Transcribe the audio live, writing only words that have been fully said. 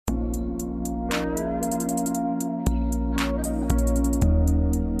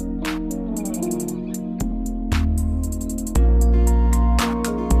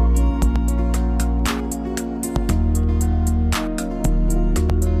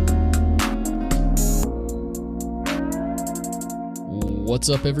What's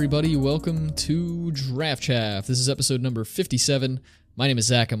up, everybody? Welcome to Draft Chaff. This is episode number 57. My name is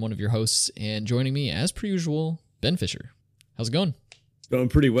Zach. I'm one of your hosts, and joining me, as per usual, Ben Fisher. How's it going? Going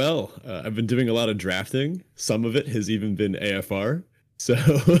pretty well. I've been doing a lot of drafting. Some of it has even been AFR. So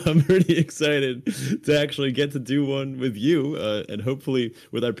I'm pretty excited to actually get to do one with you. And hopefully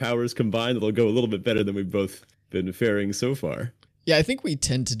with our powers combined, it'll go a little bit better than we've both been faring so far. Yeah, I think we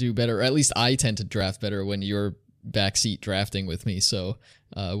tend to do better, or at least I tend to draft better when you're backseat drafting with me. So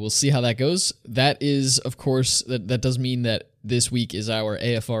we'll see how that goes. That is, of course, that does mean that this week is our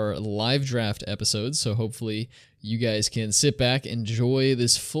AFR live draft episode. So hopefully you guys can sit back, enjoy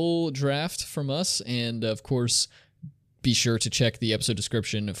this full draft from us, and of course, be sure to check the episode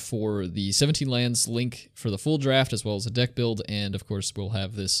description for the 17 lands link for the full draft, as well as a deck build, and of course, we'll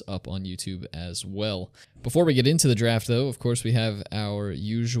have this up on YouTube as well. Before we get into the draft, though, of course, we have our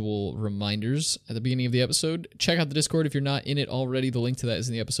usual reminders at the beginning of the episode. Check out the Discord if you're not in it already. The link to that is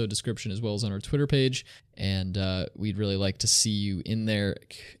in the episode description, as well as on our Twitter page, and we'd really like to see you in there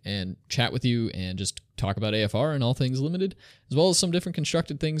and chat with you and just talk about AFR and all things limited, as well as some different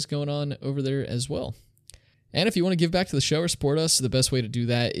constructed things going on over there as well. And if you want to give back to the show or support us, the best way to do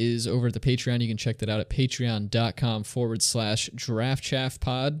that is over at the Patreon. You can check that out at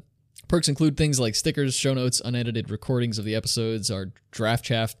patreon.com/draftchaffpod. Perks include things like stickers, show notes, unedited recordings of the episodes, our Draft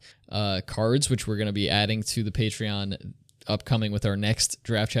Chaff cards, which we're going to be adding to the Patreon upcoming with our next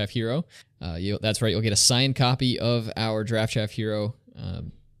Draft Chaff hero. That's right, you'll get a signed copy of our Draft Chaff hero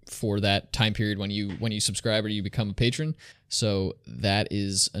for that time period when you subscribe or you become a patron. So that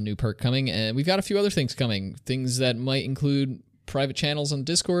is a new perk coming, and we've got a few other things coming, things that might include private channels on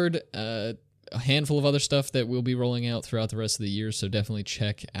Discord, a handful of other stuff that we'll be rolling out throughout the rest of the year. So definitely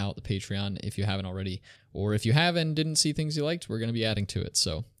check out the Patreon if you haven't already, or if you have and didn't see things you liked, we're going to be adding to it.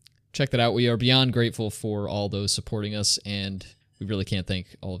 So check that out. We are beyond grateful for all those supporting us, and we really can't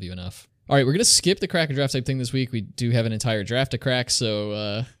thank all of you enough. All right, we're going to skip the crack and draft type thing this week. We do have an entire draft to crack,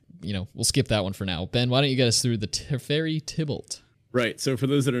 so we'll skip that one for now. Ben, why don't you get us through the Teferi Tybalt? Right. So for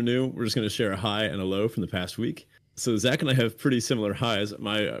those that are new, we're just going to share a high and a low from the past week. So Zach and I have pretty similar highs.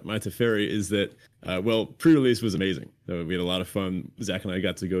 My Teferi is that, pre-release was amazing. We had a lot of fun. Zach and I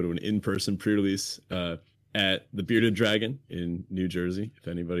got to go to an in-person pre-release at the Bearded Dragon in New Jersey. If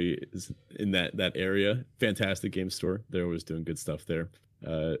anybody is in that area, fantastic game store. They're always doing good stuff there.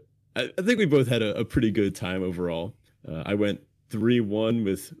 I think we both had a pretty good time overall. I went 3-1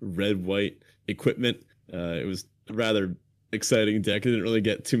 with red-white equipment. It was a rather exciting deck. I didn't really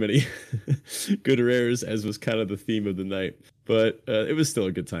get too many good rares, as was kind of the theme of the night, but it was still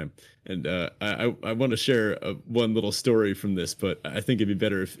a good time. And I want to share one little story from this, but I think it'd be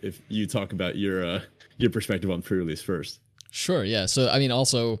better if you talk about your perspective on pre-release first. Sure, yeah. So,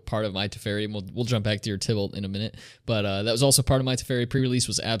 also part of my Teferi, and we'll jump back to your Tybalt in a minute, but that was also part of my Teferi. Pre-release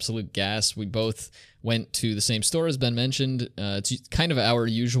was absolute gas. We both went to the same store, as Ben mentioned. It's kind of our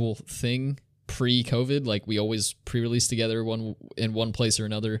usual thing pre-COVID. Like, we always pre-release together in one place or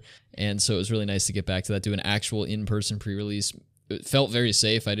another, and so it was really nice to get back to that, do an actual in-person pre-release. It felt very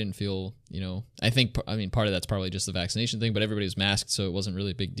safe. I didn't feel, part of that's probably just the vaccination thing, but everybody was masked, so it wasn't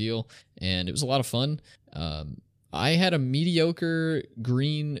really a big deal, and it was a lot of fun. I had a mediocre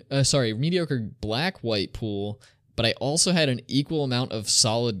black-white pool, but I also had an equal amount of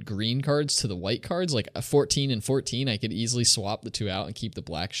solid green cards to the white cards, like a 14 and 14. I could easily swap the two out and keep the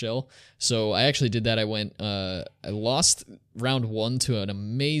black shell. So I actually did that. I lost round 1 to an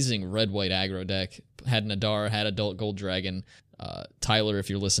amazing red-white aggro deck. Had Nadar, had Adult Gold Dragon. Tyler, if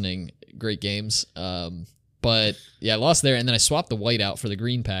you're listening, great games. But yeah, I lost there, and then I swapped the white out for the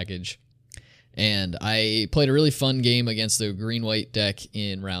green package. And I played a really fun game against the green-white deck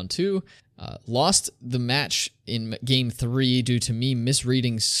in round 2. Lost the match in game 3 due to me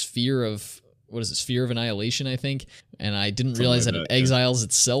misreading Sphere of Annihilation, I think. And I didn't realize that it exiles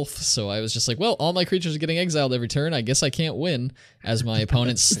itself. So I was just like, well, all my creatures are getting exiled every turn. I guess I can't win. As my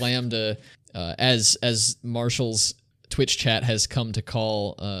opponent slammed as Marshall's Twitch chat has come to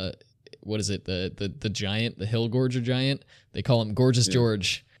call, the giant, the Hill Gorger giant? They call him Gorgeous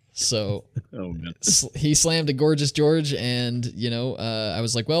George. So he slammed a Gorgeous George, and I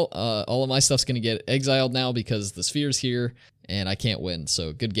was like, well, all of my stuff's gonna get exiled now because the Sphere's here and I can't win.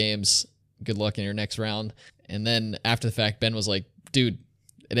 So good games, good luck in your next round. And then after the fact, Ben was like, dude,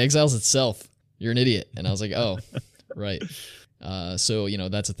 it exiles itself, you're an idiot. And I was like, oh, right. So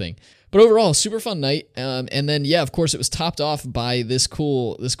that's a thing. But overall, super fun night. And then, yeah, of course, it was topped off by this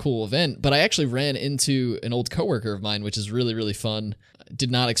cool event. But I actually ran into an old coworker of mine, which is really, really fun. Did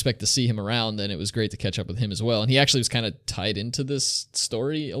not expect to see him around, and it was great to catch up with him as well. And he actually was kind of tied into this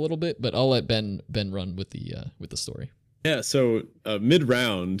story a little bit. But I'll let Ben run with the story. Yeah, so mid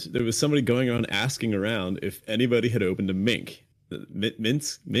round, there was somebody going on asking around if anybody had opened a Mink.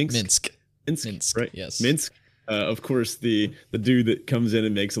 Minsk. Minsk, Minsk, right? yes. Minsk. Of course, the dude that comes in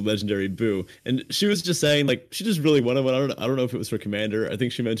and makes a legendary boo, and she was just saying like she just really wanted one. I don't know if it was for Commander. I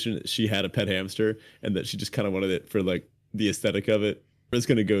think she mentioned that she had a pet hamster and that she just kind of wanted it for like the aesthetic of it. It's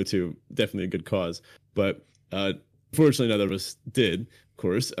going to go to definitely a good cause, but fortunately, none of us did. Of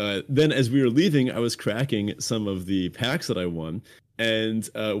course. Then, as we were leaving, I was cracking some of the packs that I won, and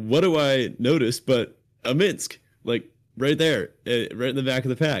what do I notice? But a Minsk, like right there, right in the back of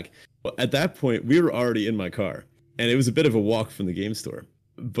the pack. Well, at that point, we were already in my car, and it was a bit of a walk from the game store.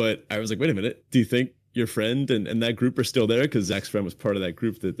 But I was like, wait a minute, do you think your friend and that group are still there? Because Zach's friend was part of that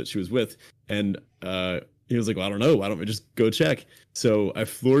group that she was with. And he was like, well, I don't know. Why don't we just go check? So I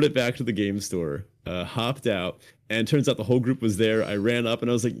floored it back to the game store, hopped out, and turns out the whole group was there. I ran up and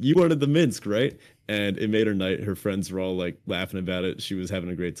I was like, you wanted the Minsk, right? And it made her night. Her friends were all like laughing about it. She was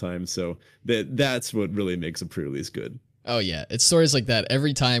having a great time. So that's what really makes a pre-release good. Oh yeah, it's stories like that.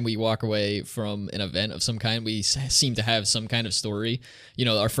 Every time we walk away from an event of some kind, we seem to have some kind of story. You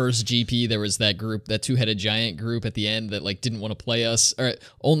know, our first GP, there was that group, that two-headed giant group at the end that like didn't want to play us, or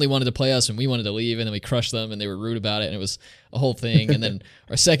only wanted to play us, and we wanted to leave, and then we crushed them, and they were rude about it, and it was a whole thing. And then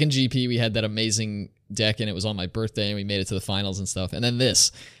our second GP, we had that amazing deck, and it was on my birthday, and we made it to the finals and stuff. And then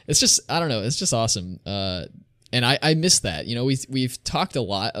this, it's just, I don't know, it's just awesome. And I miss that. You know, we've talked a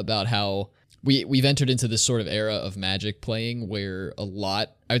lot about how we've entered into this sort of era of Magic playing where a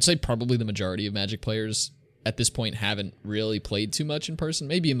lot, I would say probably the majority of Magic players at this point haven't really played too much in person.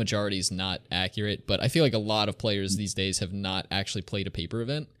 Maybe a majority is not accurate, but I feel like a lot of players these days have not actually played a paper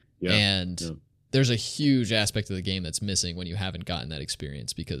event. Yeah, and there's a huge aspect of the game that's missing when you haven't gotten that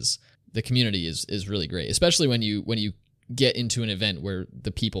experience, because the community is really great, especially when you get into an event where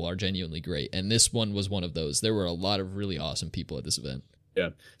the people are genuinely great. And this one was one of those. There were a lot of really awesome people at this event.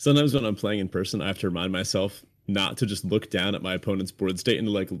 Yeah. Sometimes when I'm playing in person, I have to remind myself not to just look down at my opponent's board state and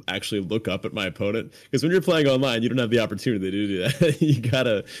to like actually look up at my opponent. Because when you're playing online, you don't have the opportunity to do that. you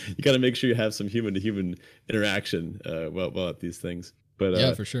gotta make sure you have some human to human interaction while at these things. But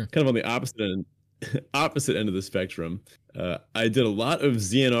yeah, for sure. Kind of on the opposite end of the spectrum, I did a lot of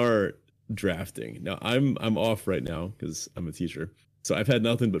ZNR drafting. Now I'm off right now because I'm a teacher, so I've had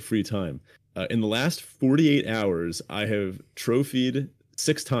nothing but free time. In the last 48 hours, I have trophied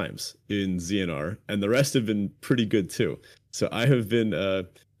 6 times in ZNR, and the rest have been pretty good too. So I have been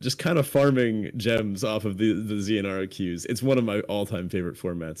just kind of farming gems off of the ZNR queues. It's one of my all-time favorite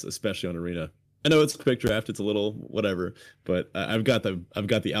formats, especially on Arena. I know it's a quick draft, it's a little whatever, but I've got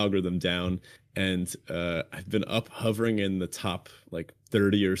the algorithm down, and I've been up hovering in the top like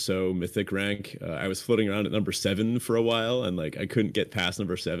 30 or so mythic rank. I was floating around at number 7 for a while, and like I couldn't get past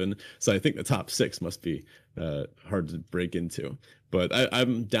number 7. So I think the top 6 must be hard to break into. But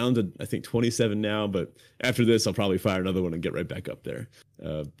I'm down to I think 27 now. But after this, I'll probably fire another one and get right back up there.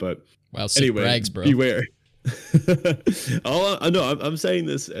 But wow, anyway, brags, bro. Beware. I'm saying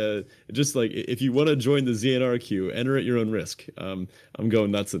this just like if you want to join the ZNR queue, enter at your own risk. I'm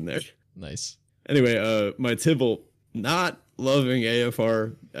going nuts in there. Nice. Anyway, my Tibble, not loving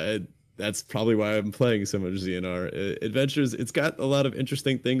AFR. That's probably why I'm playing so much ZNR. Adventures, it's got a lot of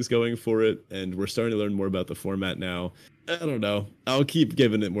interesting things going for it, and we're starting to learn more about the format now. I don't know. I'll keep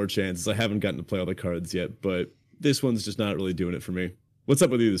giving it more chances. I haven't gotten to play all the cards yet, but this one's just not really doing it for me. What's up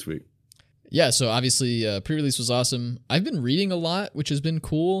with you this week? Yeah, so obviously pre-release was awesome. I've been reading a lot, which has been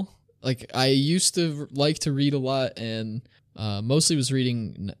cool. Like I used to like to read a lot, and mostly was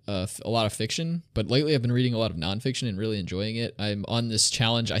reading a lot of fiction, but lately I've been reading a lot of nonfiction and really enjoying it. I'm on this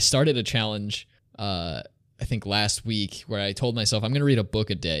challenge. I started a challenge, I think last week, where I told myself I'm going to read a book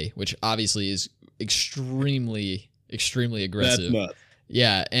a day, which obviously is extremely aggressive. That's nuts.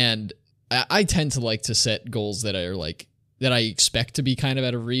 Yeah, and I tend to like to set goals that are like, that I expect to be kind of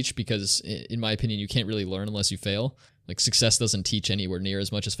out of reach, because in my opinion, you can't really learn unless you fail. Like success doesn't teach anywhere near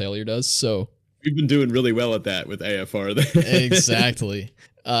as much as failure does. So we've been doing really well at that with AFR. Exactly.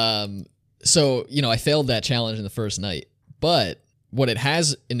 So, you know, I failed that challenge in the first night, but what it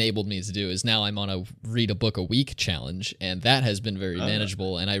has enabled me to do is now I'm on a read a book a week challenge, and that has been very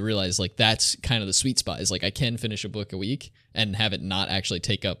manageable. And I realize like that's kind of the sweet spot, is like I can finish a book a week and have it not actually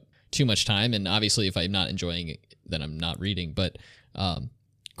take up too much time. And obviously if I'm not enjoying it, then I'm not reading. But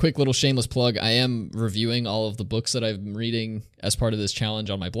quick little shameless plug, I am reviewing all of the books that I've been reading as part of this challenge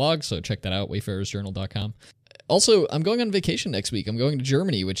on my blog, so check that out, wayfarersjournal.com. Also, I'm going on vacation next week. I'm going to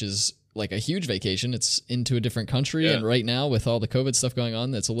Germany, which is like a huge vacation. It's into a different country, and right now with all the COVID stuff going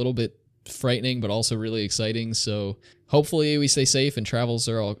on, that's a little bit frightening, but also really exciting. So hopefully we stay safe and travels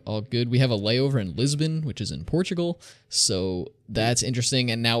are all good. We have a layover in Lisbon, which is in Portugal. So that's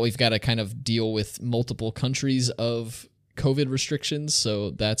interesting. And now we've got to kind of deal with multiple countries of COVID restrictions.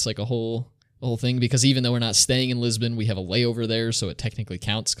 So that's like a whole thing, because even though we're not staying in Lisbon, we have a layover there. So it technically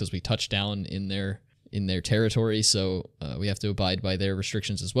counts because we touched down in their territory. So we have to abide by their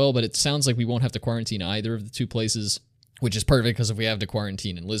restrictions as well. But it sounds like we won't have to quarantine either of the two places, which is perfect, because if we have to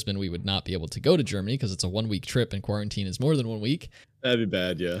quarantine in Lisbon, we would not be able to go to Germany because it's a 1-week trip and quarantine is more than 1 week. That'd be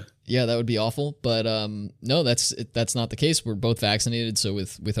bad, yeah. Yeah, that would be awful. But no, that's not the case. We're both vaccinated, so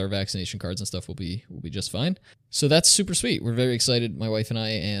with our vaccination cards and stuff, we'll be just fine. So that's super sweet. We're very excited, my wife and I,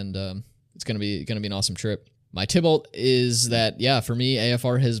 and it's gonna be an awesome trip. My Tybalt is that, yeah, for me,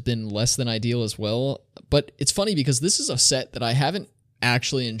 AFR has been less than ideal as well. But it's funny because this is a set that I haven't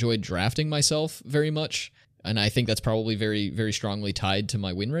actually enjoyed drafting myself very much. And I think that's probably very, very strongly tied to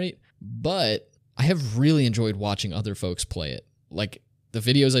my win rate. But I have really enjoyed watching other folks play it. Like the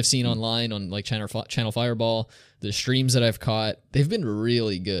videos I've seen online on like Channel Fireball, the streams that I've caught, they've been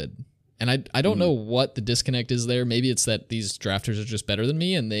really good. And I don't know what the disconnect is there. Maybe it's that these drafters are just better than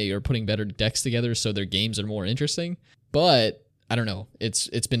me and they are putting better decks together so their games are more interesting. But I don't know.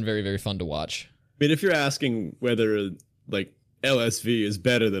 It's been very, very fun to watch. I mean, if you're asking whether like LSV is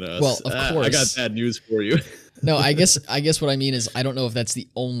better than us, well, of course. I got bad news for you. No, I guess what I mean is I don't know if that's the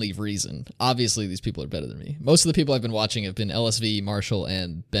only reason. Obviously, these people are better than me. Most of the people I've been watching have been LSV, Marshall,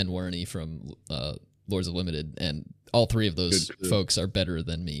 and Ben Werney from Lords of Limited, and all three of those folks are better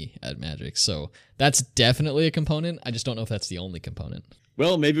than me at Magic. So that's definitely a component. I just don't know if that's the only component.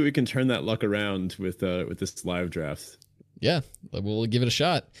 Well, maybe we can turn that luck around with this live draft. Yeah, we'll give it a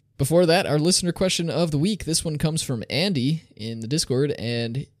shot. Before that, our listener question of the week. This one comes from Andy in the Discord,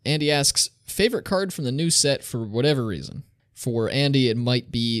 and Andy asks, favorite card from the new set for whatever reason. For Andy, it might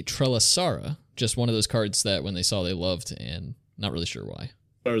be Trelasara, just one of those cards that when they saw they loved, and not really sure why.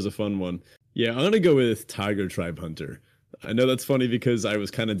 That was a fun one. Yeah, I'm going to go with Tiger Tribe Hunter. I know that's funny because I was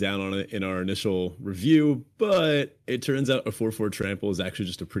kind of down on it in our initial review, but it turns out a 4/4 trample is actually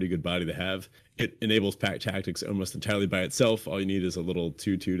just a pretty good body to have. It enables pack tactics almost entirely by itself. All you need is a little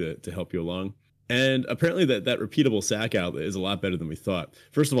 2/2 to help you along. And apparently that repeatable sack outlet is a lot better than we thought.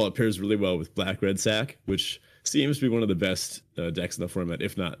 First of all, it pairs really well with Black-Red Sack, which seems to be one of the best decks in the format,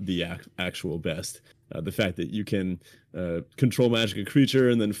 if not the actual best. The fact that you can control magic a creature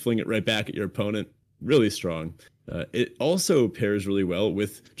and then fling it right back at your opponent, really strong. It also pairs really well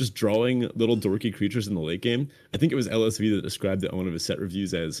with just drawing little dorky creatures in the late game. I think it was LSV that described it on one of his set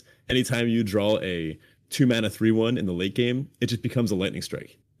reviews as anytime you draw a 2-mana 3/1 in the late game, it just becomes a lightning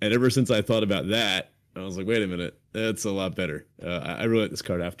strike. And ever since I thought about that, I was like, wait a minute, that's a lot better. I really like this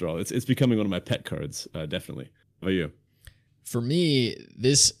card after all. It's becoming one of my pet cards, definitely. How about you? For me,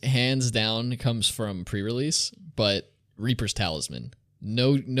 this hands down comes from pre-release, but Reaper's Talisman.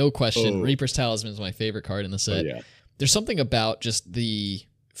 No question. Oh. Reaper's Talisman is my favorite card in the set. Oh, yeah. There's something about just the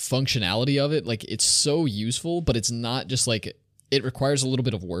functionality of it. Like, it's so useful, but it's not just like, it requires a little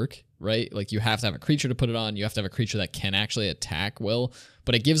bit of work, right? Like, you have to have a creature to put it on. You have to have a creature that can actually attack well,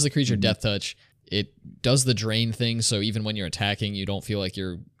 but it gives the creature death touch. It does the drain thing, so even when you're attacking, you don't feel like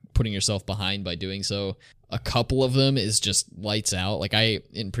you're putting yourself behind by doing so. A couple of them is just lights out. Like,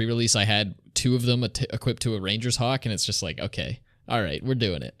 in pre-release, I had 2 of them equipped to a Ranger's Hawk, and it's just like, okay, all right, we're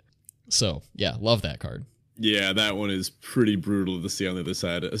doing it. So, yeah, love that card. Yeah, that one is pretty brutal to see on the other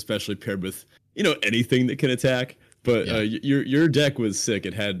side, especially paired with, anything that can attack. But Yeah. Your deck was sick.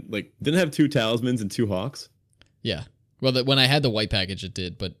 It had, didn't it have 2 Talismans and 2 Hawks? Yeah. Well, when I had the white package, it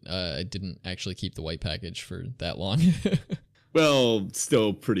did, but I didn't actually keep the white package for that long. Well,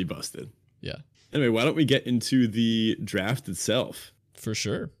 still pretty busted. Yeah. Anyway, why don't we get into the draft itself? For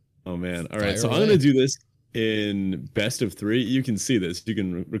sure. Oh, man. All right, Fire so away. I'm going to do this in best of 3. You can see this. You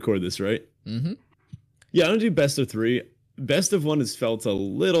can record this, right? Mm-hmm. Yeah, I'm going to do best of 3. Best of 1 has felt a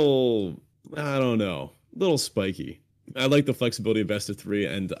little, I don't know, a little spiky. I like the flexibility of best of 3,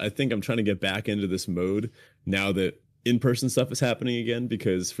 and I think I'm trying to get back into this mode now that in-person stuff is happening again,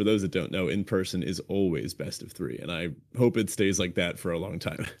 because for those that don't know, in-person is always best of 3, and I hope it stays like that for a long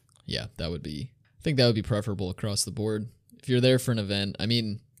time. Yeah, I think that would be preferable across the board. If you're there for an event, I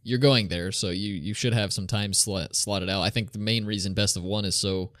mean, you're going there, so you should have some time slotted out. I think the main reason best of 1 is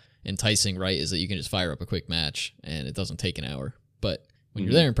so enticing, right, is that you can just fire up a quick match, and it doesn't take an hour. But when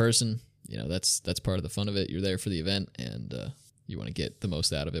you're there in person, that's part of the fun of it. You're there for the event, and you want to get the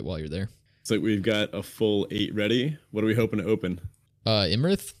most out of it while you're there. So we've got a full 8 ready. What are we hoping to open?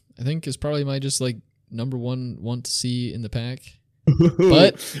 Imrith, I think, is probably my just number one want to see in the pack.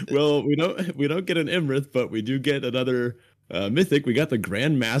 But well, we don't get an Imrith, but we do get another Mythic, we got the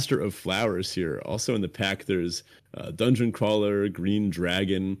Grandmaster of Flowers here. Also in the pack, there's Dungeon Crawler, Green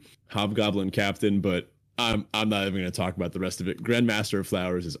Dragon, Hobgoblin Captain, but I'm not even going to talk about the rest of it. Grandmaster of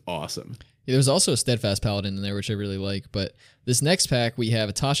Flowers is awesome. Yeah, there's also a Steadfast Paladin in there, which I really like. But this next pack, we have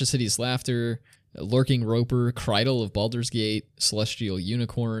Atasha's Hideous Laughter, Lurking Roper, Cridle of Baldur's Gate, Celestial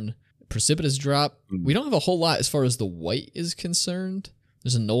Unicorn, Precipitous Drop. We don't have a whole lot as far as the white is concerned.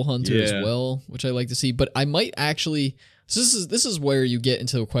 There's a Null Hunter as well, which I like to see. But I might actually... So this is where you get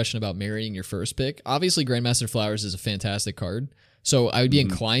into a question about marrying your first pick. Obviously, Grandmaster Flowers is a fantastic card. So I would be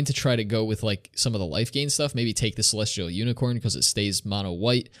inclined to try to go with like some of the life gain stuff. Maybe take the Celestial Unicorn because it stays mono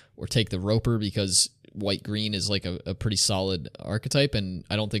white, or take the Roper because white green is like a pretty solid archetype. And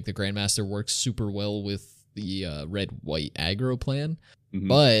I don't think the Grandmaster works super well with the red white aggro plan.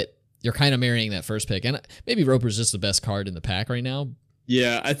 But you're kind of marrying that first pick. And maybe Roper's just the best card in the pack right now.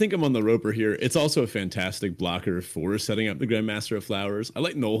 Yeah, I think I'm on the Roper here. It's also a fantastic blocker for setting up the Grandmaster of Flowers. I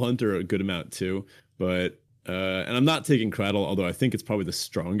like Null Hunter a good amount too, but and I'm not taking Cradle, although I think it's probably the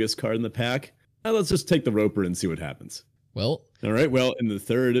strongest card in the pack. Let's just take the Roper and see what happens. Well, all right. Well, in the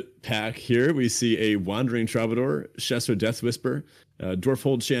third pack here, we see a Wandering Troubadour, Shestra Death Whisper,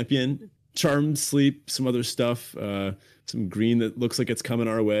 Dwarfhold Champion, Charmed Sleep, some other stuff, some green that looks like it's coming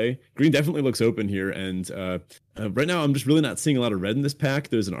our way. Green definitely looks open here, and right now I'm just really not seeing a lot of red in this pack.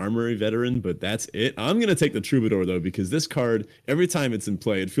 There's an Armory Veteran, but that's it. I'm going to take the Troubadour, though, because this card, every time it's in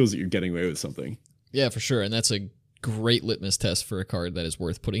play, it feels like you're getting away with something. Yeah, for sure, and that's a great litmus test for a card that is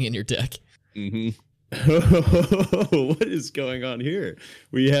worth putting in your deck. What is going on here?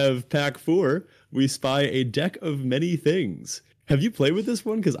 We have pack 4. We spy a deck of many things. Have you played with this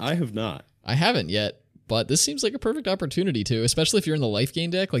one? Because I have not. I haven't yet, but this seems like a perfect opportunity to, especially if you're in the life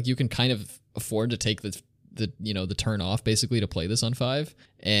gain deck. Like, you can kind of afford to take the turn off basically to play this on 5,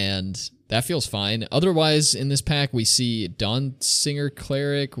 and that feels fine. Otherwise, in this pack, we see Dawn Singer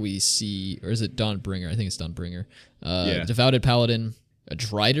Cleric, we see, or is it Dawnbringer? I think it's Dawnbringer. Devoted Paladin, a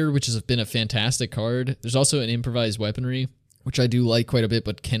Drider, which has been a fantastic card. There's also an Improvised Weaponry, which I do like quite a bit,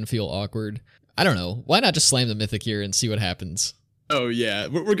 but can feel awkward. I don't know. Why not just slam the Mythic here and see what happens? Oh, yeah.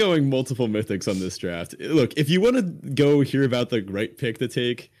 We're going multiple Mythics on this draft. Look, if you want to go hear about the right pick to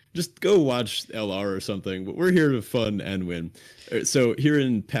take, just go watch LR or something. But we're here to fun and win. So here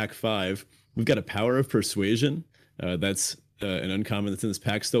in pack 5, we've got a Power of Persuasion. That's an uncommon that's in this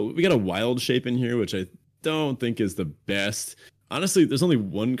pack still. We got a Wild Shape in here, which I don't think is the best. Honestly, there's only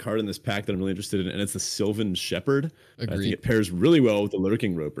one card in this pack that I'm really interested in, and it's the Sylvan Shepherd. Agreed. I think it pairs really well with the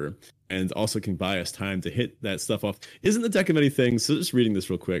Lurking Roper, and also can buy us time to hit that stuff off. Isn't the deck of many things? So just reading this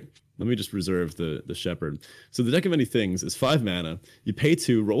real quick. Let me just reserve the Shepherd. So the deck of many things is 5 mana. You pay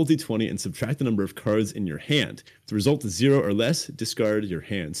 2, roll d20, and subtract the number of cards in your hand. If the result is 0 or less, discard your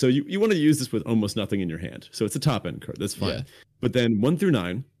hand. So you want to use this with almost nothing in your hand. So it's a top end card. That's fine. Yeah. But then 1 through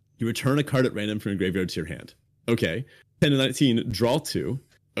 9, you return a card at random from your graveyard to your hand. Okay. 10 to 19, draw 2.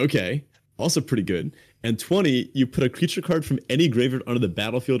 Okay. Also pretty good. And 20, you put a creature card from any graveyard onto the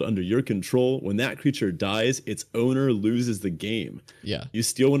battlefield under your control. When that creature dies, its owner loses the game. Yeah. You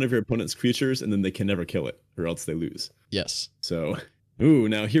steal one of your opponent's creatures, and then they can never kill it, or else they lose. Yes. So,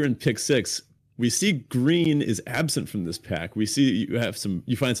 now here in pick 6, we see green is absent from this pack. We see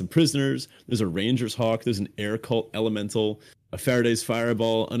you find some prisoners. There's a Ranger's Hawk. There's an Air Cult Elemental, a Faraday's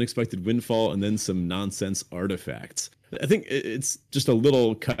Fireball, Unexpected Windfall, and then some nonsense artifacts. I think it's just a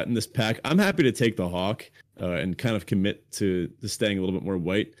little cut in this pack. I'm happy to take the Hawk and kind of commit to staying a little bit more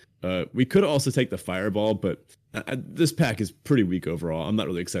white. We could also take the Fireball, but this pack is pretty weak overall. I'm not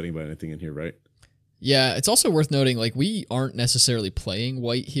really excited about anything in here, right? Yeah, it's also worth noting, like, we aren't necessarily playing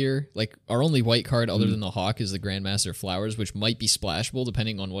white here. Like, our only white card other than the Hawk is the Grandmaster Flowers, which might be splashable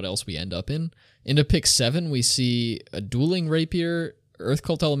depending on what else we end up in. Into pick 7, we see a Dueling Rapier, Earth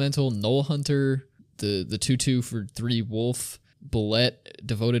Cult Elemental, Null Hunter, the 2/2 for 3 Wolf, Bullet,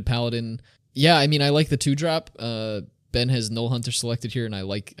 Devoted Paladin. Yeah, I mean, I like the 2-drop. Ben has Null Hunter selected here, and I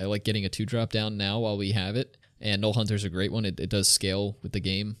like getting a 2-drop down now while we have it. And Null Hunter's a great one. It does scale with the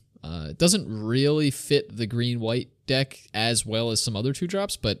game. It doesn't really fit the green-white deck as well as some other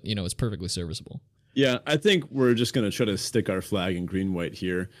 2-drops, but, it's perfectly serviceable. Yeah, I think we're just going to try to stick our flag in green-white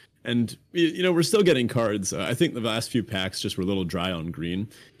here. And, we're still getting cards. I think the last few packs just were a little dry on green.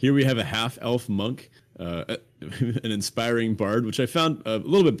 Here we have a half-elf monk, an inspiring bard, which I found a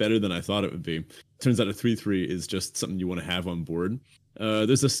little bit better than I thought it would be. Turns out a 3/3 is just something you want to have on board.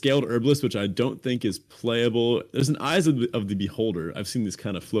 There's a Scaled Herbalist, which I don't think is playable. There's an Eyes of the Beholder. I've seen these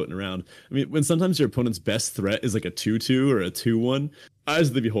kind of floating around. I mean, when sometimes your opponent's best threat is like a 2/2 or a 2/1, Eyes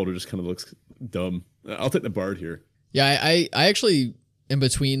of the Beholder just kind of looks dumb. I'll take the bard here. Yeah, I actually in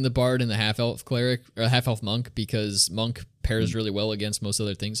between the Bard and the half-elf cleric or half-elf monk because monk pairs really well against most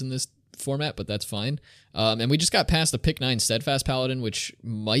other things in this format, but that's fine. And we just got past the pick 9 steadfast paladin, which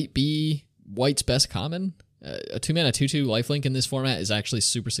might be white's best common. A 2-mana 2/2 lifelink in this format is actually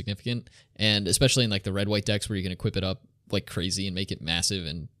super significant, and especially in like the red-white decks where you can equip it up like crazy and make it massive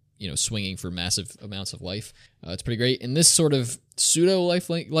and swinging for massive amounts of life. It's pretty great. In this sort of pseudo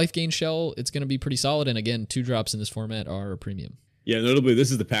life gain shell, it's going to be pretty solid. And again, 2-drops in this format are a premium. Yeah, notably,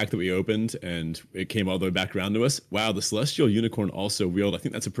 this is the pack that we opened, and it came all the way back around to us. Wow, the Celestial Unicorn also wheeled. I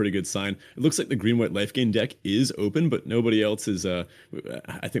think that's a pretty good sign. It looks like the green-white life gain deck is open, but nobody else is. I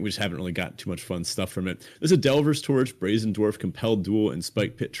think we just haven't really got too much fun stuff from it. There's a Delver's Torch, Brazen Dwarf, Compelled Duel, and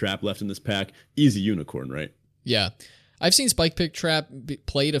Spike Pit Trap left in this pack. Easy Unicorn, right? Yeah. I've seen Spike Pit Trap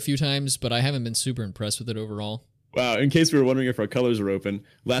played a few times, but I haven't been super impressed with it overall. Wow, in case we were wondering if our colors are open,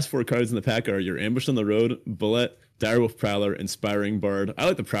 last 4 cards in the pack are your Ambush on the Road, Bullet, Direwolf Prowler, Inspiring Bard. I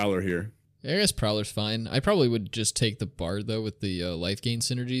like the Prowler here. Yeah, I guess Prowler's fine. I probably would just take the Bard, though, with the life gain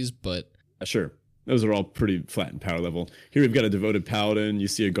synergies, but... Sure. Those are all pretty flat in power level. Here we've got a Devoted Paladin. You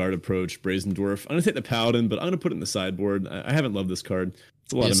see a Guard Approach, Brazen Dwarf. I'm going to take the Paladin, but I'm going to put it in the sideboard. I haven't loved this card.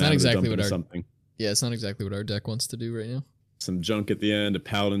 It's a lot of mana to dump into something. Yeah, it's not exactly what our deck wants to do right now. Some junk at the end, a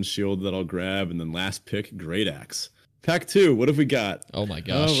Paladin Shield that I'll grab, and then last pick, Great Axe. Pack 2, what have we got? Oh my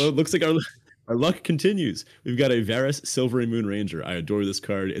gosh. Well, it looks like our luck continues. We've got a Varus Silvery Moon Ranger. I adore this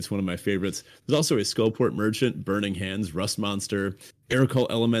card. It's one of my favorites. There's also a Skullport Merchant, Burning Hands, Rust Monster, Aircall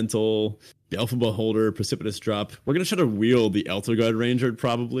Elemental, the Alpha Beholder, Precipitous Drop. We're going to try to wheel the Elterguard Ranger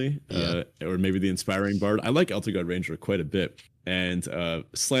probably, or maybe the Inspiring Bard. I like Elterguard Ranger quite a bit. And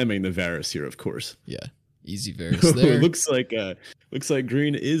slamming the Varus here, of course. Yeah. Easy Varus there. looks like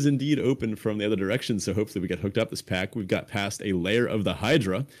green is indeed open from the other direction, so hopefully we get hooked up this pack. We've got past a Lair of the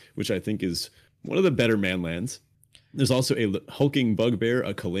Hydra, which I think is one of the better manlands. There's also a Hulking Bugbear,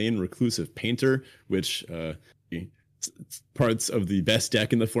 a Kalain Reclusive Painter, which parts of the best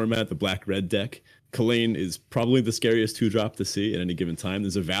deck in the format, the black-red deck. Kalain is probably the scariest 2-drop to see at any given time.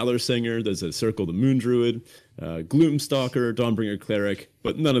 There's a Valor Singer, there's a Circle the Moon Druid, Gloomstalker, Dawnbringer Cleric,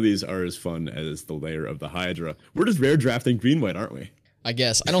 but none of these are as fun as the Lair of the Hydra. We're just rare drafting green-white, aren't we? I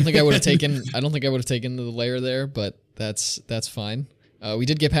guess. I don't think I would have taken the Lair there, but that's fine. We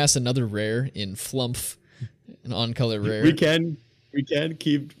did get past another rare in Flumph, an on-color rare. We can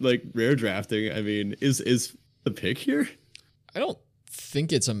keep like rare drafting. I mean, is the pick here? I don't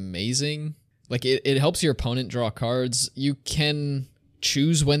think it's amazing. Like it helps your opponent draw cards. You can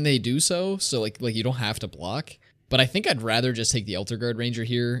choose when they do so like you don't have to block. But I think I'd rather just take the Elterguard Ranger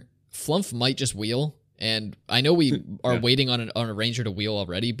here. Flumph might just wheel, and I know we are waiting on a Ranger to wheel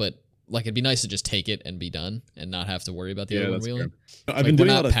already, but like it'd be nice to just take it and be done and not have to worry about the other one wheeling. I've been doing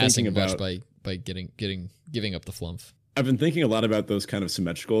a lot of passing thinking about by giving up the Flumph. I've been thinking a lot about those kind of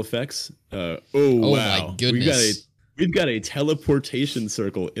symmetrical effects. Oh wow, my goodness. We've got a teleportation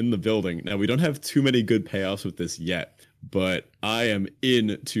circle in the building. Now, we don't have too many good payoffs with this yet, but I am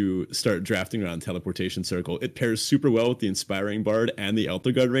in to start drafting around teleportation circle. It pairs super well with the Inspiring Bard and the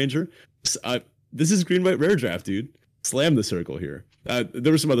Elterguard Ranger. This is green-white rare draft, dude. Slam the circle here.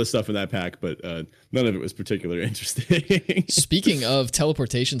 There was some other stuff in that pack, but none of it was particularly interesting. Speaking of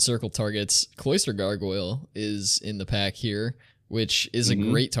teleportation circle targets, Cloister Gargoyle is in the pack here, which is a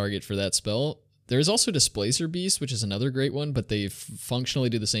great target for that spell. There's also Displacer Beast, which is another great one, but they functionally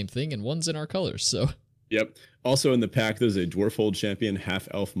do the same thing, and one's in our colors, so... Yep. Also in the pack, there's a Dwarfhold Champion,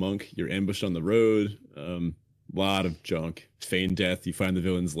 Half-Elf Monk. You're ambushed on the road. Lot of junk. Feign Death, you find the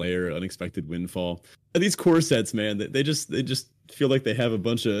villain's lair, Unexpected Windfall. These core sets, man, they just feel like they have a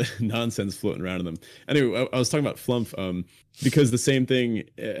bunch of nonsense floating around in them. Anyway, I was talking about Flumph, because the same thing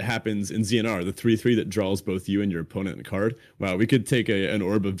happens in ZNR, the 3/3 that draws both you and your opponent a card. Wow, we could take an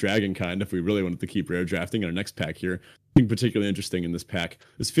Orb of Dragonkind if we really wanted to keep rare drafting in our next pack here. Something particularly interesting in this pack.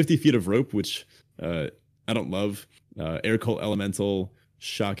 There's 50 Feet of Rope, which I don't love. Aircult Elemental,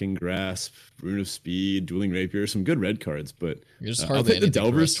 Shocking Grasp, Rune of Speed, Dueling Rapier, some good red cards, but I'll take the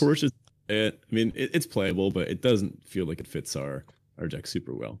Delver's Torch. It's playable, but it doesn't feel like it fits our deck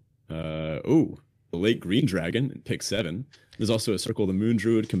super well. The late Green Dragon in pick 7. There's also a Circle of the Moon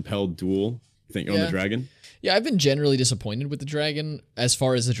Druid, Compelled Duel. You think you own the dragon? Yeah, I've been generally disappointed with the dragon as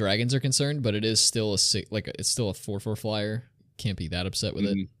far as the dragons are concerned, but it is still it's still a 4/4 flyer. Can't be that upset with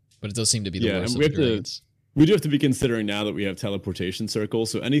it, but it does seem to be the worst of the dragons. We do have to be considering now that we have teleportation circle,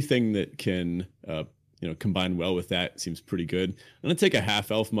 so anything that can combine well with that seems pretty good. I'm gonna take a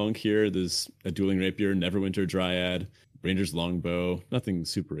half-elf monk here. There's a Dueling Rapier, Neverwinter Dryad, Ranger's Longbow. Nothing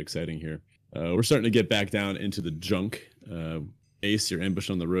super exciting here. We're starting to get back down into the junk. Ace, your ambush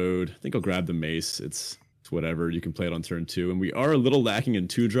on the road. I think I'll grab the mace. It's whatever. You can play it on turn 2. And we are a little lacking in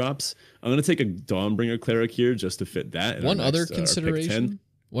 2-drops. I'm going to take a Dawnbringer Cleric here just to fit that. One other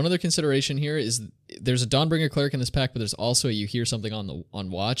consideration here is there's a Dawnbringer Cleric in this pack, but there's also a You Hear Something on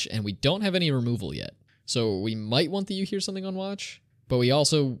watch, and we don't have any removal yet. So we might want the You Hear Something on watch, but we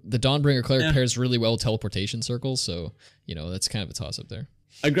also, the Dawnbringer Cleric pairs really well with Teleportation Circles, so, that's kind of a toss-up there.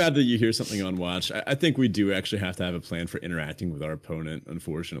 I grab that You Hear Something on watch. I think we do actually have to have a plan for interacting with our opponent,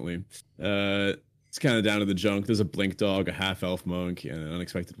 unfortunately. It's kind of down to the junk. There's a Blink Dog, a Half-Elf Monk, and an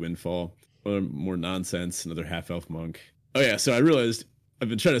Unexpected Windfall. Or more nonsense, another Half-Elf Monk. Oh yeah, so I realized, I've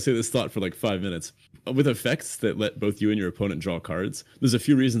been trying to say this thought for like 5 minutes. With effects that let both you and your opponent draw cards, there's a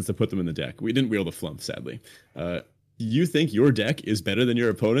few reasons to put them in the deck. We didn't wheel the flump, sadly. You think your deck is better than your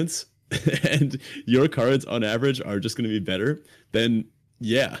opponent's, and your cards on average are just going to be better, then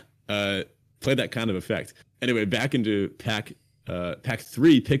yeah, play that kind of effect. Anyway, back into pack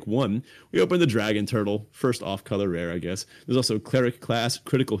 3, pick 1. We open the Dragon Turtle, first off-color rare, I guess. There's also Cleric Class,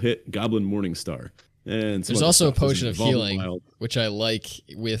 Critical Hit, Goblin Morningstar. And there's also a Potion of Healing, which I like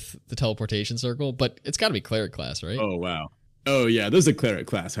with the Teleportation Circle, but it's got to be Cleric Class, right? Oh, wow. Oh, yeah, there's a Cleric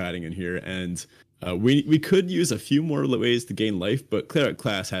Class hiding in here, and we could use a few more ways to gain life, but Cleric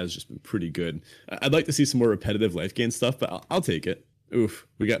Class has just been pretty good. I'd like to see some more repetitive life gain stuff, but I'll take it. Oof,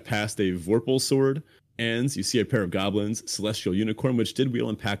 we got past a Vorpal Sword, and you see a pair of Goblins, Celestial Unicorn, which did wheel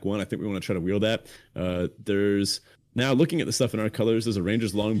in pack 1. I think we want to try to wheel that. There's... Now, looking at the stuff in our colors, there's a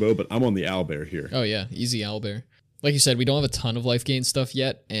Ranger's Longbow, but I'm on the Owlbear here. Oh, yeah. Easy Owlbear. Like you said, we don't have a ton of life gain stuff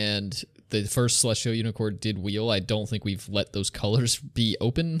yet, and the first Celestial Unicorn did wheel. I don't think we've let those colors be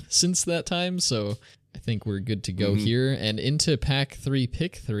open since that time, so I think we're good to go here. And into pack 3,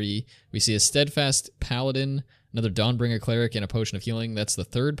 pick 3, we see a Steadfast Paladin, another Dawnbringer Cleric, and a Potion of Healing. That's the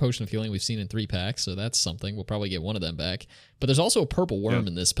third Potion of Healing we've seen in 3 packs, so that's something. We'll probably get one of them back. But there's also a Purple Worm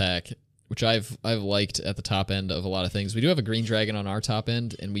in this pack, which I've liked at the top end of a lot of things. We do have a Green Dragon on our top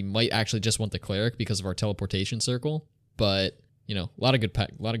end, and we might actually just want the Cleric because of our Teleportation Circle. But, a lot of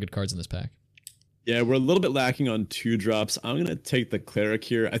good cards in this pack. Yeah, we're a little bit lacking on 2-drops. I'm going to take the Cleric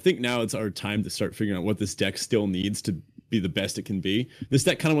here. I think now it's our time to start figuring out what this deck still needs to be the best it can be. This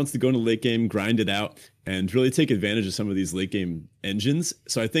deck kind of wants to go into late game, grind it out, and really take advantage of some of these late game engines.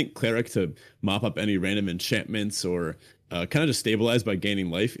 So I think Cleric to mop up any random enchantments or kind of just stabilize by gaining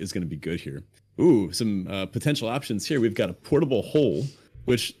life is going to be good here. Ooh, some potential options here. We've got a Portable Hole,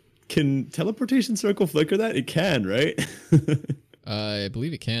 which can Teleportation Circle flicker that? It can, right? I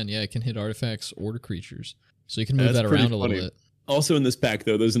believe it can. Yeah, it can hit artifacts or creatures. So you can move that around a little bit. Also in this pack,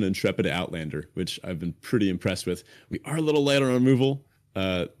 though, there's an Intrepid Outlander, which I've been pretty impressed with. We are a little light on removal.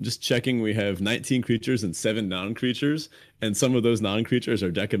 Just checking, we have 19 creatures and 7 non-creatures, and some of those non-creatures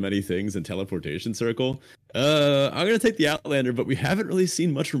are Deck of Many Things and Teleportation Circle. I'm going to take the Outlander, but we haven't really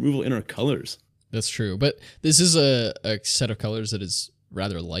seen much removal in our colors. That's true, but this is a set of colors that is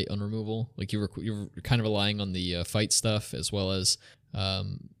rather light on removal. Like you're kind of relying on the fight stuff as well as,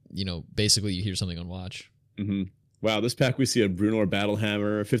 basically you hear something on watch. Mm-hmm. Wow, this pack we see a Brunor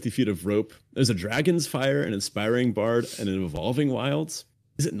Battlehammer, 50 feet of rope. There's a Dragon's Fire, an Inspiring Bard, and an Evolving Wilds.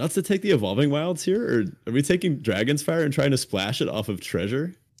 Is it nuts to take the Evolving Wilds here, or are we taking Dragon's Fire and trying to splash it off of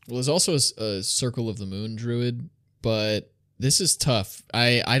treasure? Well, there's also a Circle of the Moon Druid, but this is tough.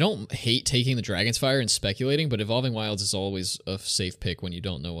 I don't hate taking the Dragon's Fire and speculating, but Evolving Wilds is always a safe pick when you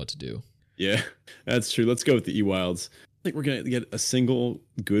don't know what to do. Yeah, that's true. Let's go with the E-Wilds. I think we're going to get a single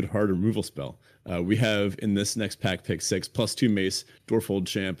good hard removal spell. We have in this next pack pick 6 +2 Mace, Dwarfold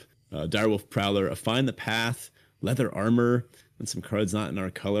Champ, Direwolf Prowler, a Find the Path, Leather Armor, and some cards not in our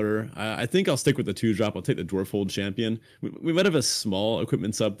color. I think I'll stick with the 2-drop. I'll take the Dwarfold Champion. We might have a small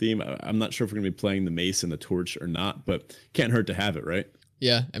equipment sub theme. I'm not sure if we're going to be playing the Mace and the Torch or not, but can't hurt to have it, right?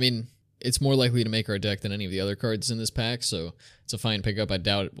 Yeah, I mean, it's more likely to make our deck than any of the other cards in this pack, so it's a fine pickup. I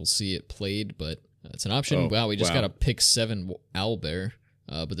doubt we'll see it played, but it's an option. Wow, we just got a pick 7 Owlbear.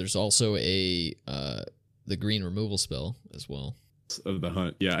 But there's also the green removal spell as well. Of the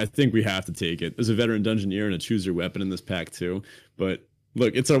hunt. Yeah, I think we have to take it. There's a Veteran Dungeoneer and a Choose Your Weapon in this pack too. But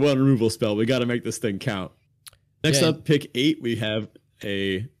look, it's our one removal spell. We got to make this thing count. Next up, pick 8, we have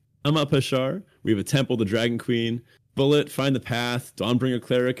a Amapashar. We have a Temple, the Dragon Queen, Bullet, Find the Path, Dawnbringer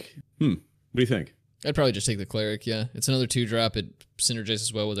Cleric. What do you think? I'd probably just take the Cleric, yeah. It's another 2-drop. It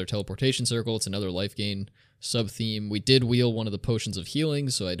synergizes well with our Teleportation Circle. It's another life gain sub-theme. We did wheel one of the Potions of Healing,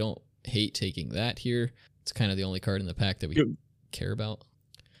 so I don't hate taking that here. It's kind of the only card in the pack that we care about.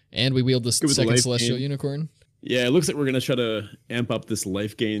 And we wheeled the second Celestial Unicorn. Yeah, it looks like we're going to try to amp up this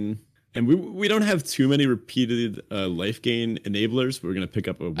life gain. And we don't have too many repeated life gain enablers. We're going to pick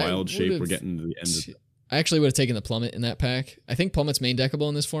up a Wild Shape. We're getting to the end of I actually would have taken the Plummet in that pack. I think Plummet's main deckable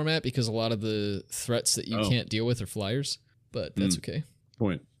in this format because a lot of the threats that you can't deal with are flyers, but that's okay.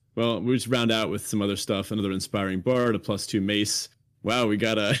 Point. Well, we just round out with some other stuff. Another Inspiring Bard, a +2 mace. Wow, we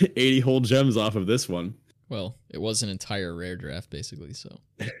got 80 whole gems off of this one. Well, it was an entire rare draft, basically, so.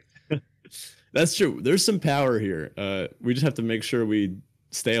 That's true. There's some power here. We just have to make sure we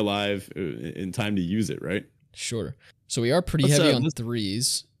stay alive in time to use it, right? Sure. So we are pretty heavy on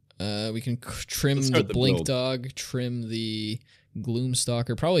threes. We can trim the Blink build. Dog, trim the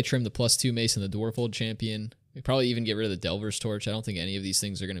Gloomstalker, probably trim the +2 mace and the Dwarfold Champion. We probably even get rid of the Delver's Torch. I don't think any of these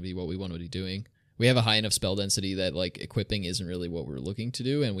things are going to be what we want to be doing. We have a high enough spell density that like equipping isn't really what we're looking to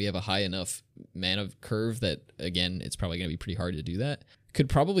do, and we have a high enough mana curve that, again, it's probably going to be pretty hard to do that. Could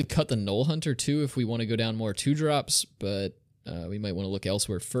probably cut the Null Hunter too if we want to go down more 2-drops, but we might want to look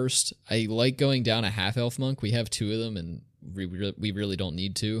elsewhere first. I like going down a Half-Elf Monk. We have 2 of them, and we really don't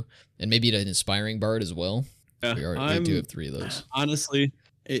need to. And maybe an Inspiring Bard as well. Yeah, we do have 3 of those. Honestly,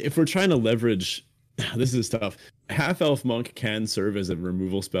 if we're trying to leverage... This is tough. Half-Elf Monk can serve as a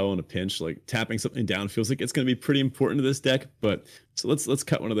removal spell in a pinch. Like tapping something down feels like it's going to be pretty important to this deck. But so let's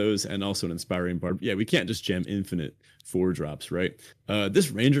cut one of those, and also an Inspiring Bard. Yeah, we can't just jam infinite 4-drops, right?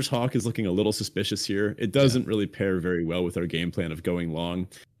 This Ranger's Hawk is looking a little suspicious here. It doesn't really pair very well with our game plan of going long.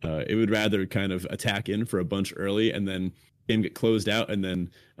 It would rather kind of attack in for a bunch early and then game get closed out and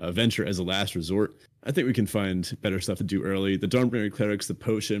then venture as a last resort. I think we can find better stuff to do early. The Dawnbringer Clerics, the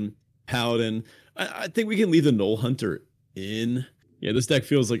Potion, Paladin. I think we can leave the Null Hunter in. Yeah, this deck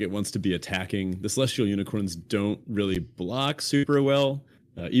feels like it wants to be attacking. The Celestial Unicorns don't really block super well.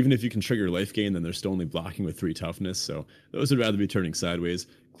 Even if you can trigger life gain, then they're still only blocking with 3 toughness. So those would rather be turning sideways.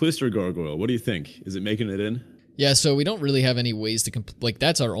 Cloister Gargoyle, what do you think? Is it making it in? Yeah, so we don't really have any ways to... like,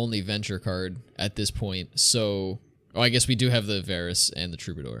 that's our only venture card at this point. So... oh, I guess we do have the Varus and the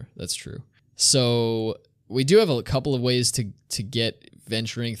Troubadour. That's true. So we do have a couple of ways to get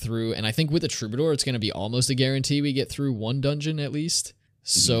venturing through, and I think with the Troubadour, it's going to be almost a guarantee we get through 1 dungeon at least. Mm-hmm.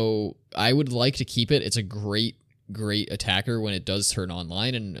 So I would like to keep it. It's a great attacker when it does turn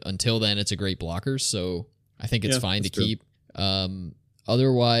online, and until then, it's a great blocker. So I think it's fine to keep.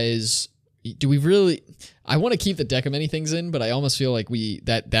 Otherwise, do we really? I want to keep the Deck of Many Things in, but I almost feel like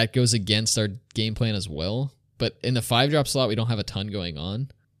that goes against our game plan as well. But in the 5-drop slot, we don't have a ton going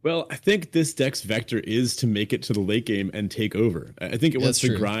on. Well, I think this deck's vector is to make it to the late game and take over. I think it wants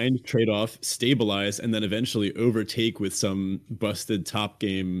to grind, trade off, stabilize, and then eventually overtake with some busted top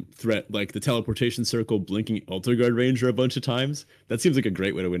game threat like the Teleportation Circle, blinking Altar Guard Ranger a bunch of times. That seems like a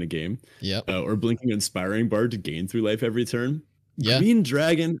great way to win a game. Yeah. Or blinking Inspiring Bard to gain through life every turn. Yeah. Green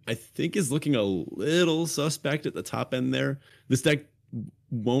Dragon, I think, is looking a little suspect at the top end there. This deck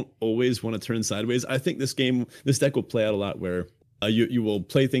won't always want to turn sideways. I think this deck will play out a lot where you will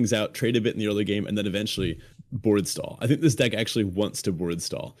play things out, trade a bit in the early game, and then eventually board stall. I think this deck actually wants to board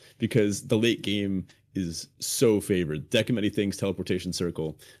stall because the late game is so favored. Deck of Many Things, Teleportation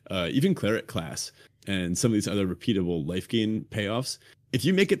Circle, even Cleric Class, and some of these other repeatable life gain payoffs. If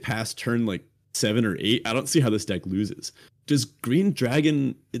you make it past turn like 7 or 8, I don't see how this deck loses. Does Green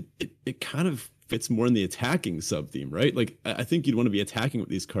Dragon, it kind of fits more in the attacking sub-theme, right? Like, I think you'd want to be attacking with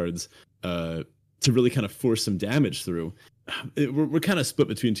these cards to really kind of force some damage through. We're kind of split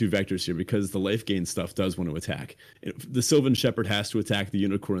between 2 vectors here because the life gain stuff does want to attack. The Sylvan Shepherd has to attack. The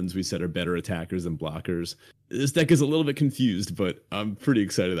Unicorns, we said, are better attackers than blockers. This deck is a little bit confused, but I'm pretty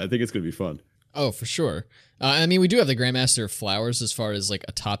excited. I think it's going to be fun. Oh, for sure. I mean, we do have the Grandmaster of Flowers as far as like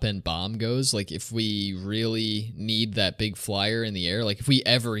a top-end bomb goes. Like, if we really need that big flyer in the air, like if we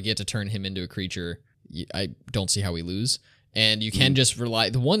ever get to turn him into a creature, I don't see how we lose. And you can just rely...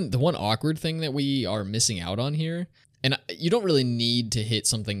 The one awkward thing that we are missing out on here, and you don't really need to hit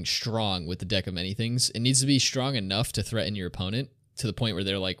something strong with the Deck of Many Things. It needs to be strong enough to threaten your opponent to the point where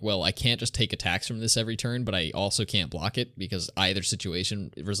they're like, well, I can't just take attacks from this every turn, but I also can't block it because either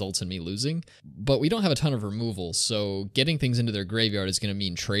situation results in me losing. But we don't have a ton of removals, so getting things into their graveyard is going to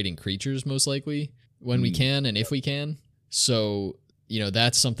mean trading creatures most likely when we can and if we can. So,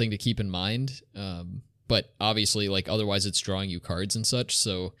 that's something to keep in mind. But obviously, like, otherwise it's drawing you cards and such,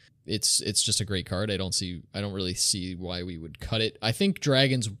 so it's just a great card. I don't really see why we would cut it. I think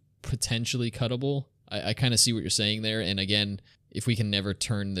Dragon's potentially cuttable. I kind of see what you're saying there, and again, if we can never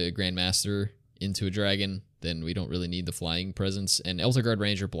turn the Grandmaster into a dragon, then we don't really need the flying presence. And Elder Guard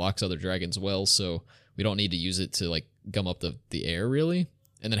Ranger blocks other dragons well, so we don't need to use it to like gum up the air really.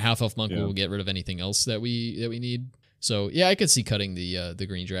 And then Half-Elf Monk will get rid of anything else that we need. So yeah, I could see cutting the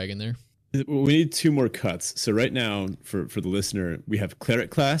green dragon there. We need 2 more cuts. So right now, for the listener, we have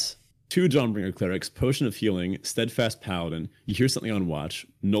Cleric Class, 2 Dawnbringer Clerics, Potion of Healing, Steadfast Paladin, You Hear Something on Watch,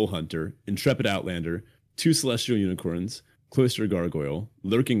 Null Hunter, Intrepid Outlander, 2 Celestial Unicorns, Cloister Gargoyle,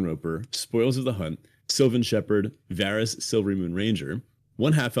 Lurking Roper, Spoils of the Hunt, Sylvan Shepherd, Varus Silvery Moon Ranger,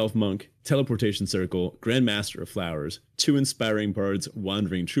 1 Half-Elf Monk, Teleportation Circle, Grand Master of Flowers, 2 Inspiring Bards,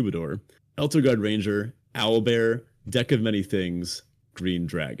 Wandering Troubadour, Elterguard Ranger, Owlbear, Deck of Many Things, Green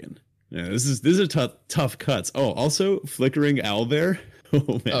Dragon. Yeah, these are tough cuts. Oh, also Flickering Owlbear.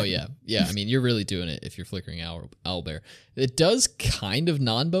 Oh man. Oh yeah. I mean, you're really doing it if you're Flickering Owlbear. It does kind of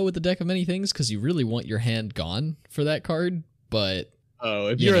non-bow with the Deck of Many Things because you really want your hand gone for that card, but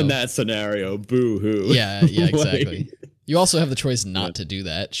if you're in that scenario, boo-hoo. Yeah, exactly. You also have the choice not to do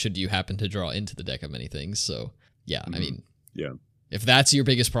that should you happen to draw into the Deck of Many Things. So yeah, I mean, if that's your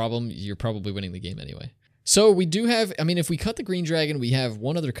biggest problem, you're probably winning the game anyway. So we do have, I mean, if we cut the Green Dragon, we have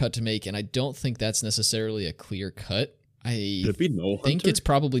one other cut to make, and I don't think that's necessarily a clear cut. I Could it be Null Hunter? think it's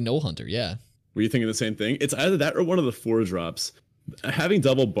probably Null Hunter, yeah. Were you thinking the same thing? It's either that or one of the 4 drops. Having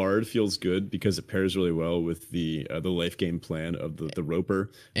double Bard feels good because it pairs really well with the life game plan of the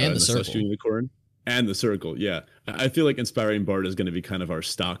Roper and the Circle. Celestial Unicorn. And the Circle, yeah. I feel like Inspiring Bard is going to be kind of our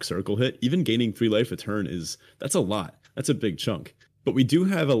stock Circle hit. Even gaining 3 life a turn that's a lot. That's a big chunk. But we do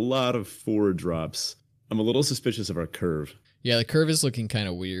have a lot of 4 drops. I'm a little suspicious of our curve. Yeah, the curve is looking kind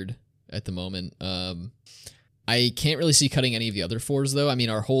of weird at the moment. I can't really see cutting any of the other 4s, though. I mean,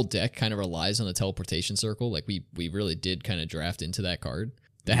 our whole deck kind of relies on the Teleportation Circle. Like, we really did kind of draft into that card.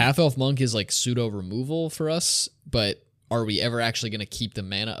 The Half-Elf Monk is, like, pseudo-removal for us, but are we ever actually going to keep the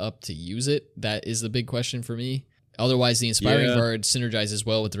mana up to use it? That is the big question for me. Otherwise, the Inspiring Bard synergizes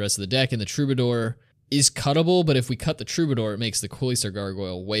well with the rest of the deck, and the Troubadour is cuttable, but if we cut the Troubadour, it makes the Cloister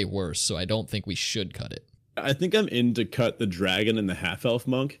Gargoyle way worse, so I don't think we should cut it. I think I'm in to cut the Dragon and the Half-Elf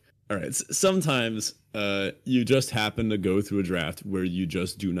Monk. All right, sometimes you just happen to go through a draft where you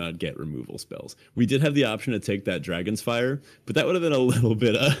just do not get removal spells. We did have the option to take that Dragon's Fire, but that would have been a little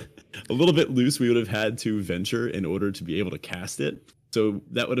bit loose. We would have had to venture in order to be able to cast it. So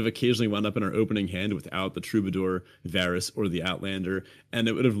that would have occasionally wound up in our opening hand without the Troubadour, Varus, or the Outlander, and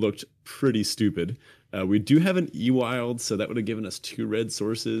it would have looked pretty stupid. We do have an E-Wild, so that would have given us 2 red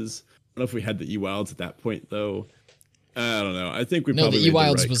sources. I don't know if we had the E-Wilds at that point, though. I don't know. I think we probably the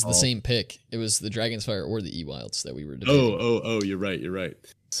E-Wilds right was call. the same pick. It was the Dragon's Fire or the E-Wilds that we were debating. Oh, you're right.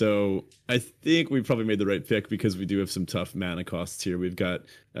 So I think we probably made the right pick because we do have some tough mana costs here. We've got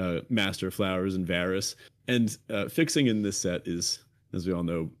Master of Flowers and Varus, and fixing in this set is, as we all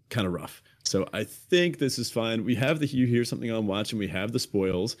know, kind of rough. So I think this is fine. We have the You Hear Something on Watch, and we have the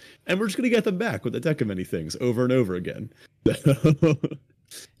spoils, and we're just going to get them back with a Deck of Many Things over and over again.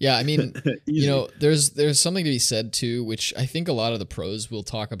 Yeah, I mean, you know, there's something to be said too, which I think a lot of the pros will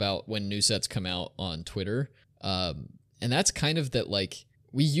talk about when new sets come out on Twitter. And that's kind of that, like,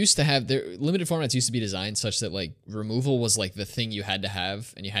 we used to have limited formats used to be designed such that like removal was like the thing you had to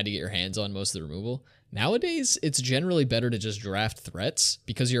have and you had to get your hands on most of the removal. Nowadays, it's generally better to just draft threats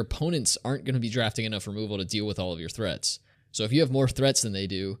because your opponents aren't going to be drafting enough removal to deal with all of your threats. So if you have more threats than they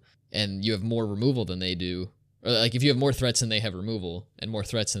do and you have more removal than they do, or like if you have more threats than they have removal and more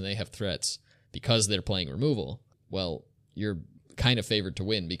threats than they have threats because they're playing removal, well, you're kind of favored to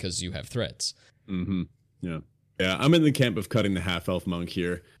win because you have threats. Mm-hmm. Yeah. Yeah, I'm in the camp of cutting the Half-Elf Monk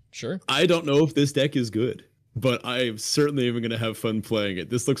here. Sure. I don't know if this deck is good, but I'm certainly even going to have fun playing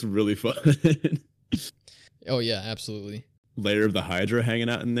it. This looks really fun. Oh, yeah, absolutely. Lair of the Hydra hanging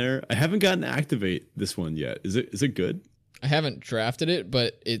out in there. I haven't gotten to activate this one yet. Is it good? I haven't drafted it,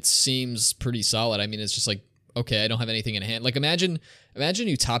 but it seems pretty solid. I mean, it's just like, okay, I don't have anything in hand. Like imagine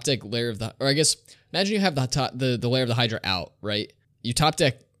you top deck Lair of the, or I guess imagine you have the Lair of the Hydra out, right? You top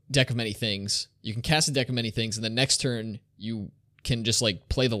deck of Many Things. You can cast a Deck of Many Things, and the next turn you can just like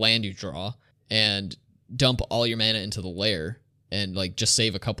play the land you draw and dump all your mana into the Lair and like just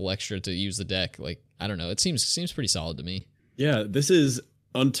save a couple extra to use the deck. Like I don't know, it seems pretty solid to me. Yeah, this is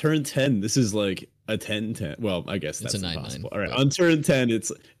on turn 10. This is like a 10-10. Well, I guess that's it's a 9-9. impossible. All right, on turn 10,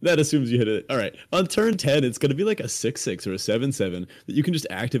 that assumes you hit it. All right, on turn 10, it's going to be like a 6-6 or a 7-7 that you can just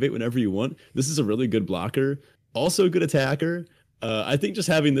activate whenever you want. This is a really good blocker, also a good attacker. I think just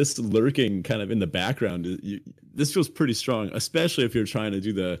having this lurking kind of in the background, this feels pretty strong, especially if you're trying to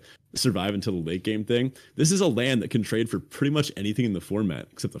do the survive until the late game thing. This is a land that can trade for pretty much anything in the format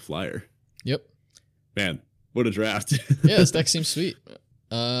except the flyer. Yep. Man, what a draft. Yeah, this deck seems sweet.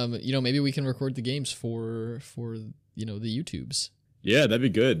 Maybe we can record the games for the YouTubes. Yeah, that'd be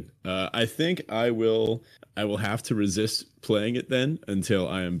good. I think I will have to resist playing it then until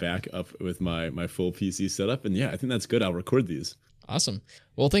I am back up with my full PC setup. And yeah, I think that's good. I'll record these. Awesome.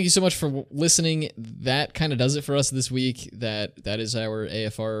 Well, thank you so much for listening. That kind of does it for us this week. That is our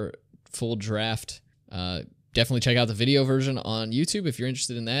AFR full draft. definitely check out the video version on YouTube if you're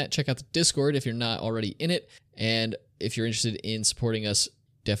interested in that. Check out the Discord if you're not already in it. And if you're interested in supporting us,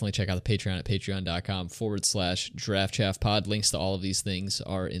 definitely check out the Patreon at patreon.com/draftchaffpod. Links to all of these things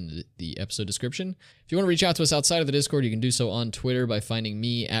are in the episode description. If you want to reach out to us outside of the Discord, you can do so on Twitter by finding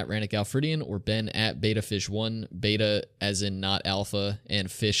me at RanicAlfridian or Ben at BetaFish1, beta as in not alpha,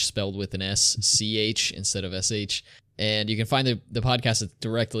 and fish spelled with an S-C-H instead of S-H. And you can find the podcast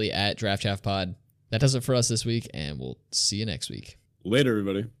directly at DraftChaffPod. That does it for us this week, and we'll see you next week. Later,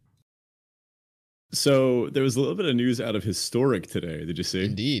 everybody. So there was a little bit of news out of Historic today. Did you see?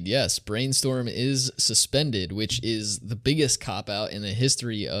 Indeed, yes. Brainstorm is suspended, which is the biggest cop-out in the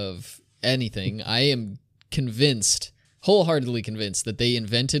history of anything. I am convinced, wholeheartedly convinced, that they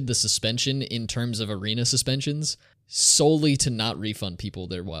invented the suspension in terms of arena suspensions solely to not refund people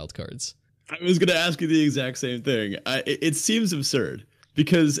their wild cards. I was going to ask you the exact same thing. It seems absurd.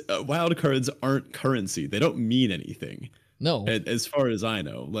 Because wild cards aren't currency. They don't mean anything. No. As far as I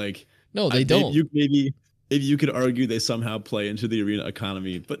know. Like, no, they don't. Maybe you could argue they somehow play into the arena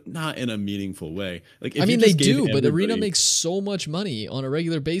economy, but not in a meaningful way. Like, I mean, they do, but Arena makes so much money on a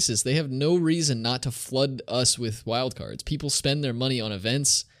regular basis. They have no reason not to flood us with wild cards. People spend their money on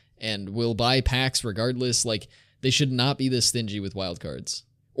events and will buy packs regardless. Like, they should not be this stingy with wild cards.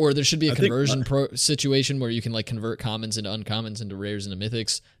 Or there should be a conversion situation where you can like convert commons into uncommons, into rares, into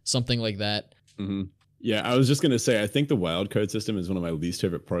mythics, something like that. Mm-hmm. Yeah, I was just gonna say, I think the wildcard system is one of my least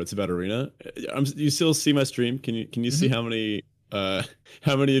favorite parts about Arena. You still see my stream? Can you see how many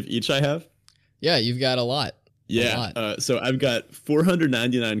of each I have? Yeah, you've got a lot. Yeah. So I've got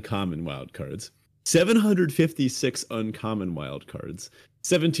 499 common wildcards, 756 uncommon wildcards,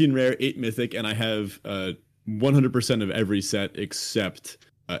 17 rare, 8 mythic, and I have 100% of every set except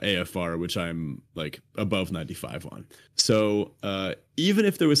AFR, which I'm like above 95 on. So even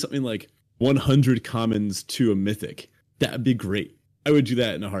if there was something like 100 commons to a mythic, that'd be great. I would do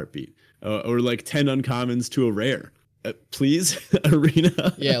that in a heartbeat. Or like 10 uncommons to a rare. Please,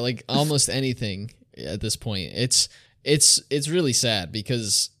 Arena. Yeah, like almost anything at this point. It's really sad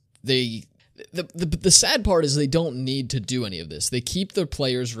because the sad part is they don't need to do any of this. They keep their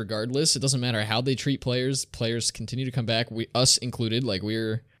players regardless. It doesn't matter how they treat players. Players continue to come back. Us included. Like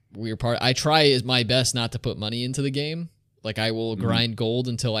we're part. I try my best not to put money into the game. Like I will grind gold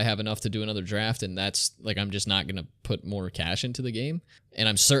until I have enough to do another draft, and that's like I'm just not gonna put more cash into the game. And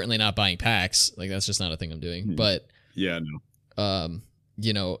I'm certainly not buying packs. Like that's just not a thing I'm doing. But yeah, no.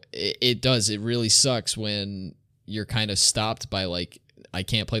 You know, it does. It really sucks when you're kind of stopped by like, I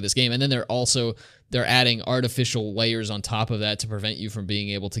can't play this game. And then they're adding artificial layers on top of that to prevent you from being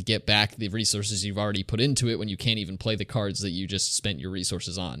able to get back the resources you've already put into it when you can't even play the cards that you just spent your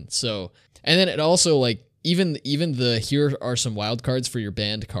resources on. So, and then it also like, even the here are some wild cards for your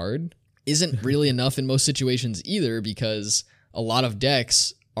banned card isn't really enough in most situations either, because a lot of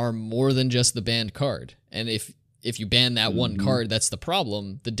decks are more than just the banned card. And if you ban that one card, that's the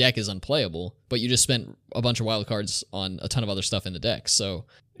problem. The deck is unplayable, but you just spent a bunch of wild cards on a ton of other stuff in the deck. So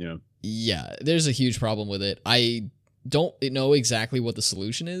yeah, there's a huge problem with it. I don't know exactly what the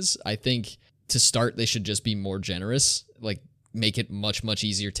solution is. I think to start, they should just be more generous, like make it much, much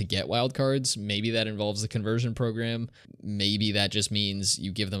easier to get wild cards. Maybe that involves the conversion program. Maybe that just means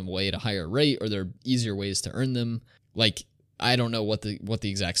you give them away at a higher rate, or there are easier ways to earn them. Like, I don't know what the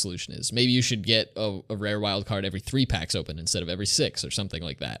exact solution is. Maybe you should get a rare wild card every 3 packs open instead of every 6 or something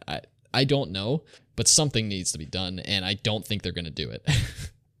like that. I don't know, but something needs to be done, and I don't think they're going to do it.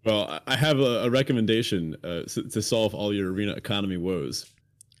 Well, I have a recommendation to solve all your arena economy woes.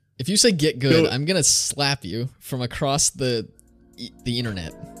 If you say get good, I'm going to slap you from across the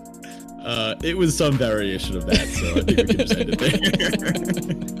internet. It was some variation of that, so I think we can just end it there.